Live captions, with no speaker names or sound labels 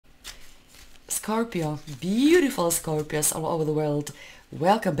Scorpio, beautiful Scorpios all over the world.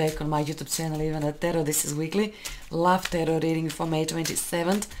 Welcome back on my YouTube channel, Ivana Tarot. This is weekly love tarot reading for May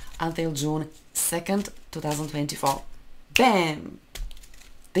 27th until June 2nd, 2024. Bam!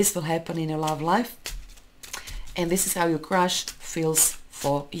 This will happen in your love life, and this is how your crush feels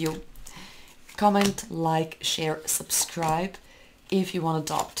for you. Comment, like, share, subscribe. If you want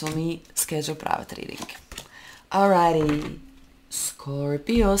to talk to me, schedule private reading. Alrighty,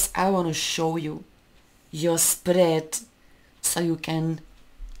 Scorpios, I want to show you your spread so you can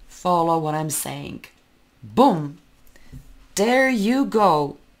follow what I'm saying. Boom! There you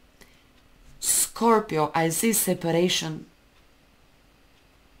go. Scorpio, I see separation.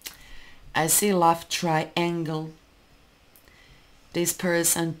 I see love triangle. This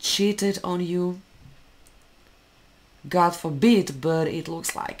person cheated on you. God forbid, but it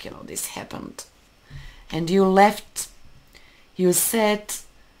looks like, this happened. And you left. You said,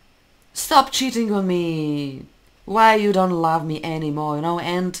 stop cheating on me. Why you don't love me anymore,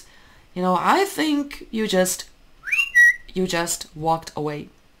 and I think you just walked away.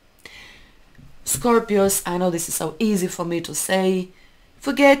 Scorpios, I know this is so easy for me to say.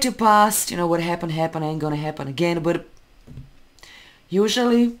 Forget your past, what happened, ain't gonna happen again, but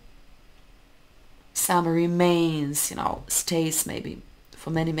usually some remains, stays maybe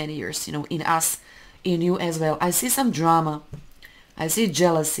for many, many years, in us, in you as well. I see some drama. I see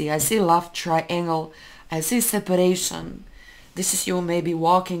jealousy. I see love triangle. I see separation. This is you maybe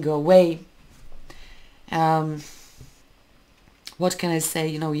walking away. What can I say?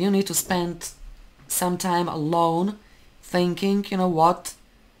 You need to spend some time alone thinking, what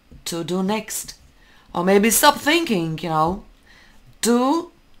to do next. Or maybe stop thinking,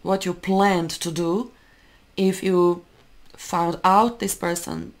 do what you planned to do. If you found out this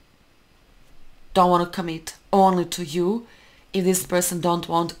person don't want to commit only to you, if this person don't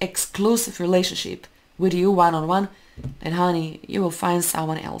want exclusive relationship with you one-on-one, then honey, you will find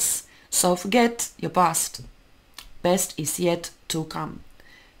someone else. So forget your past. Best is yet to come.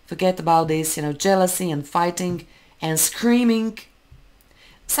 Forget about this, jealousy and fighting and screaming.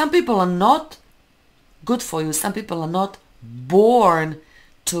 Some people are not good for you. Some people are not born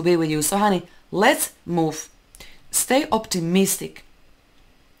to be with you. So honey, let's move. Stay optimistic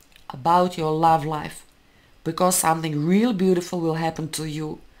about your love life, because something real beautiful will happen to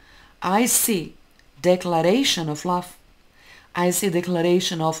you. I see declaration of love. I see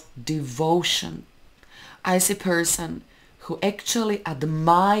declaration of devotion. I see person who actually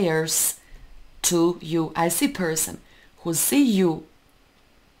admires to you. I see person who see you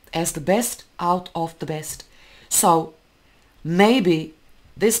as the best out of the best. So maybe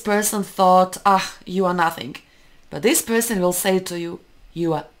this person thought, you are nothing. But this person will say to you,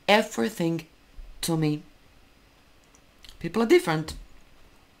 you are everything to me. People are different.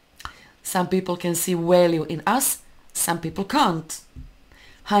 Some people can see value in us, some people can't.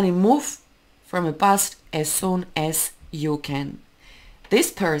 Honey, move from the past as soon as you can. This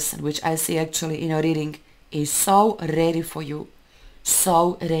person, which I see actually in your reading, is so ready for you.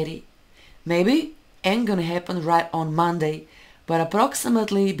 So ready. Maybe ain't gonna happen right on Monday, but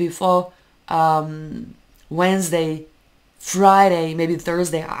approximately before Wednesday, Friday, maybe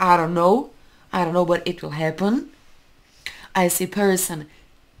Thursday, I don't know, but it will happen. I see person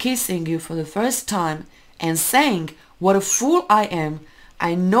kissing you for the first time and saying, what a fool I am.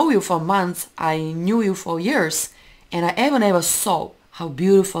 I know you for months, I knew you for years, and I never saw how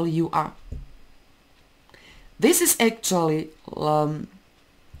beautiful you are. This is actually love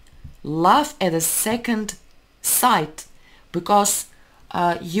at a second sight, because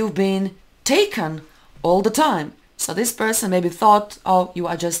you've been taken all the time. So this person maybe thought, you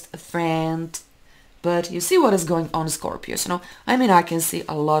are just a friend. But you see what is going on, Scorpios, I can see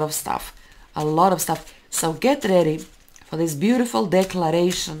a lot of stuff. So get ready for this beautiful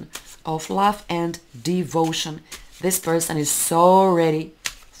declaration of love and devotion. This person is so ready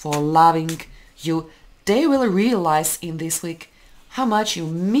for loving you. They will realize in this week how much you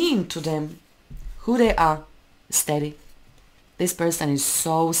mean to them, who they are. Steady. This person is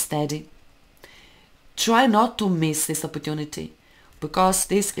so steady. Try not to miss this opportunity, because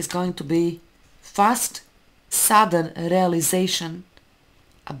this is going to be fast, sudden realization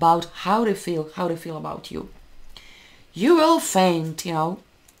about how they feel about you. You will faint,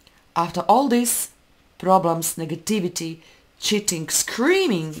 after all these problems, negativity, cheating,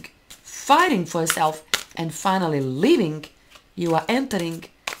 screaming, fighting for yourself, and finally leaving. You are entering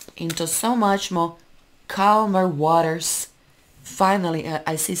into so much more calmer waters. Finally,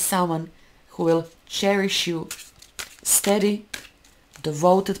 I see someone who will cherish you. Steady,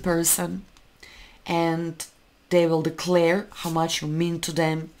 devoted person. And they will declare how much you mean to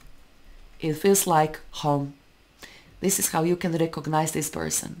them. it feels like home. This is how you can recognize this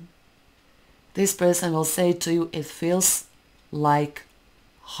person. This person will say to you, it feels like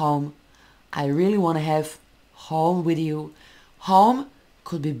home. I really want to have home with you. Home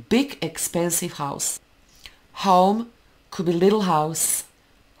could be big, expensive house. Home could be little house.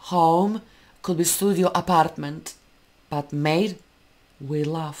 Home could be studio apartment. But made with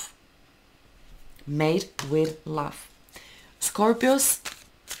love. Made with love. Scorpios,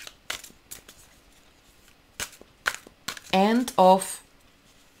 end of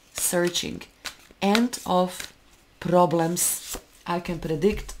searching, end of problems. I can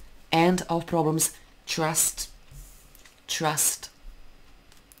predict end of problems. Trust. Trust.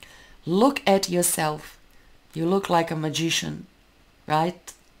 Look at yourself. You look like a magician,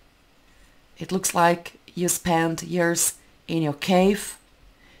 right? It looks like you spent years in your cave.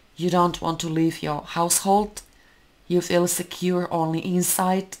 You don't want to leave your household. You feel secure only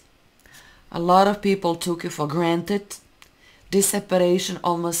inside. A lot of people took you for granted. This separation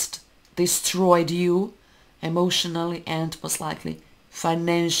almost destroyed you emotionally and most likely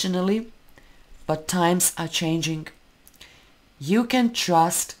financially. But times are changing. You can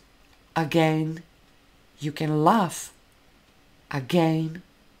trust again. You can laugh again.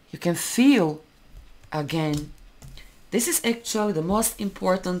 You can feel again. This is actually the most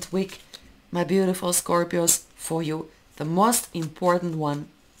important week, my beautiful Scorpios, for you. The most important one.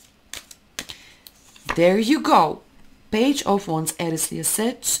 There you go. Page of Wands, as I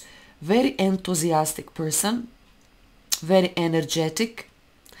said. Very enthusiastic person. Very energetic.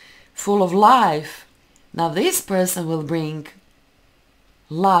 Full of life. Now this person will bring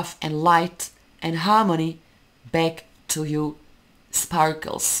love and light and harmony back to you.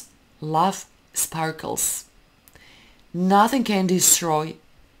 Sparkles. Love sparkles. Nothing can destroy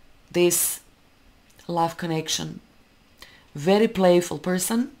this love connection. Very playful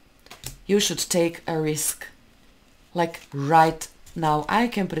person. You should take a risk. Like right now. I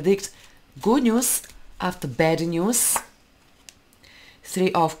can predict good news after bad news.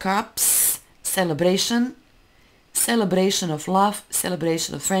 3 of Cups. Celebration. Celebration of love.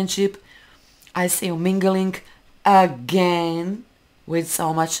 Celebration of friendship. I see you mingling again with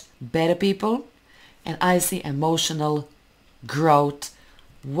so much better people. And I see emotional growth.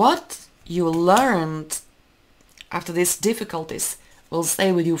 What you learned after these difficulties will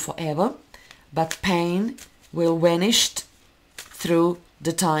stay with you forever, but pain will vanish through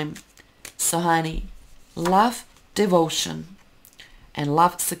the time. So honey, love, devotion, and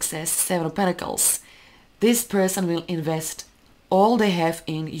love, success, 7 of Pentacles. This person will invest all they have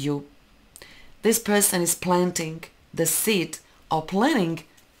in you. This person is planting the seed or planning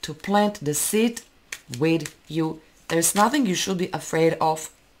to plant the seed with you. There's nothing you should be afraid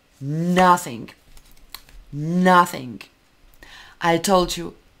of. Nothing. Nothing. I told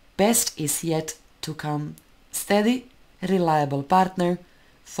you, best is yet to come. Steady, reliable partner,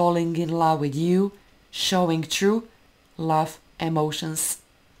 falling in love with you, showing true love emotions.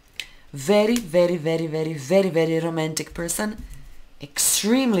 Very, very, very, very, very, very romantic person.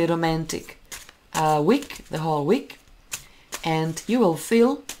 Extremely romantic week, the whole week. And you will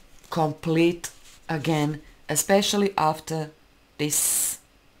feel complete again, especially after this.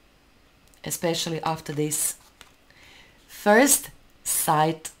 Especially after this. First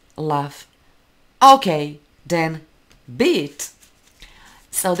sight love. Okay, then be it.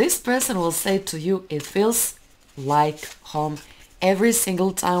 So this person will say to you, it feels like home. Every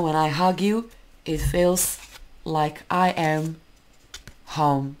single time when I hug you, it feels like I am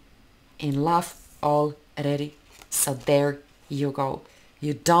home. In love already. So there you go.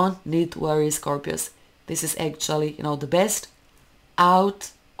 You don't need to worry, Scorpios. This is actually, the best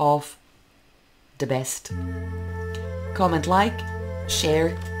out of the best. Comment, like,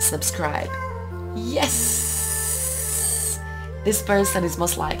 share, subscribe. Yes! This person is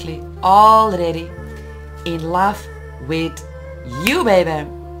most likely already in love with you, baby.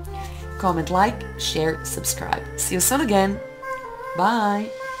 Comment, like, share, subscribe. See you soon again. Bye.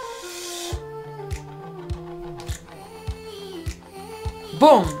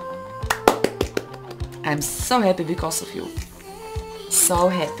 Boom! I'm so happy because of you. So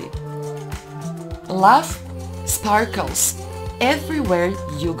happy. Love sparkles everywhere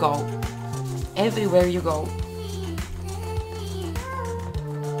you go. Everywhere you go.